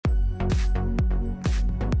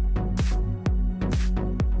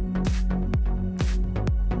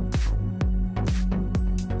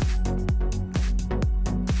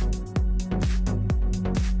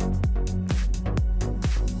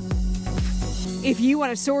If you want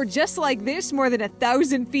to soar just like this more than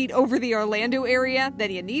 1,000 feet over the Orlando area, then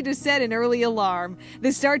you need to set an early alarm.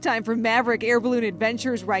 The start time for Maverick Air Balloon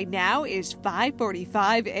Adventures right now is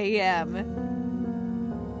 5:45 a.m.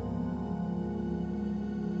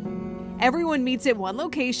 Everyone meets at one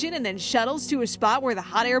location and then shuttles to a spot where the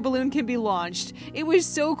hot air balloon can be launched. It was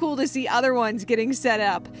so cool to see other ones getting set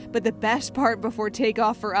up, but the best part before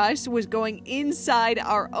takeoff for us was going inside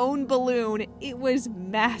our own balloon. It was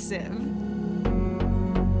massive.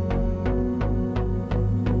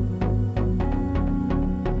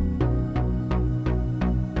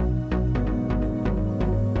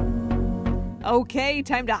 Okay,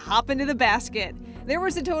 time to hop into the basket. There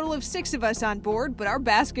was a total of 6 of us on board, but our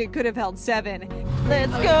basket could have held 7.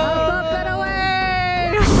 Let's go! Up and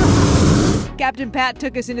away! Captain Pat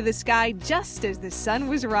took us into the sky just as the sun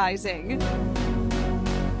was rising.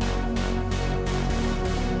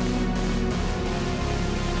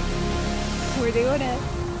 We're doing it.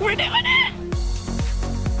 We're doing it!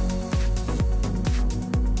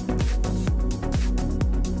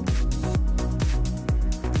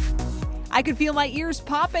 I could feel my ears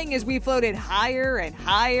popping as we floated higher and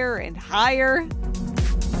higher and higher.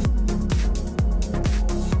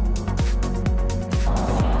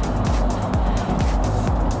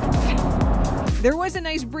 There was a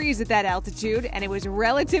nice breeze at that altitude, and it was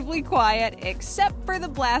relatively quiet, except for the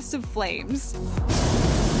blasts of flames.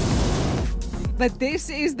 But this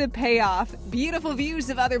is the payoff. Beautiful views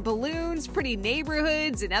of other balloons, pretty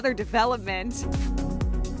neighborhoods, and other development.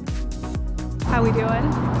 How we doing?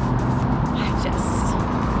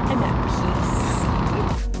 I'm at peace.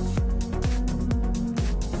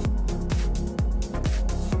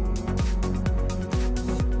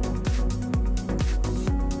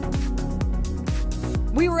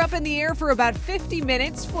 We were up in the air for about 50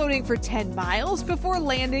 minutes, floating for 10 miles before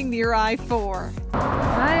landing near I-4.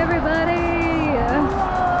 Hi, everybody.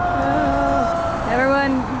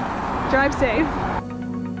 Everyone, drive safe.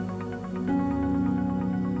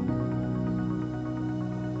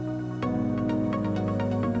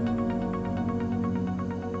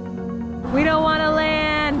 We don't want to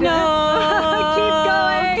land. No. Keep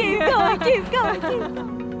going. Keep going. Keep going. Keep going.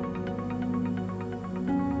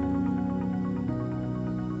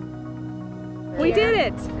 We did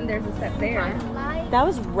it. And there's a step there. That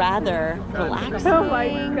was rather relaxing. Oh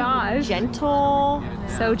my gosh. Gentle.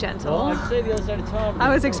 So gentle. I'd say the other side of town. I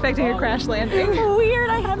was expecting a crash landing. Weird.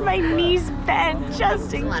 I had my knees bent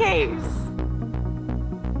just in case.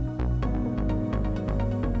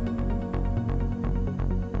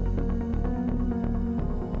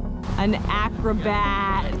 An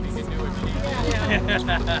acrobat.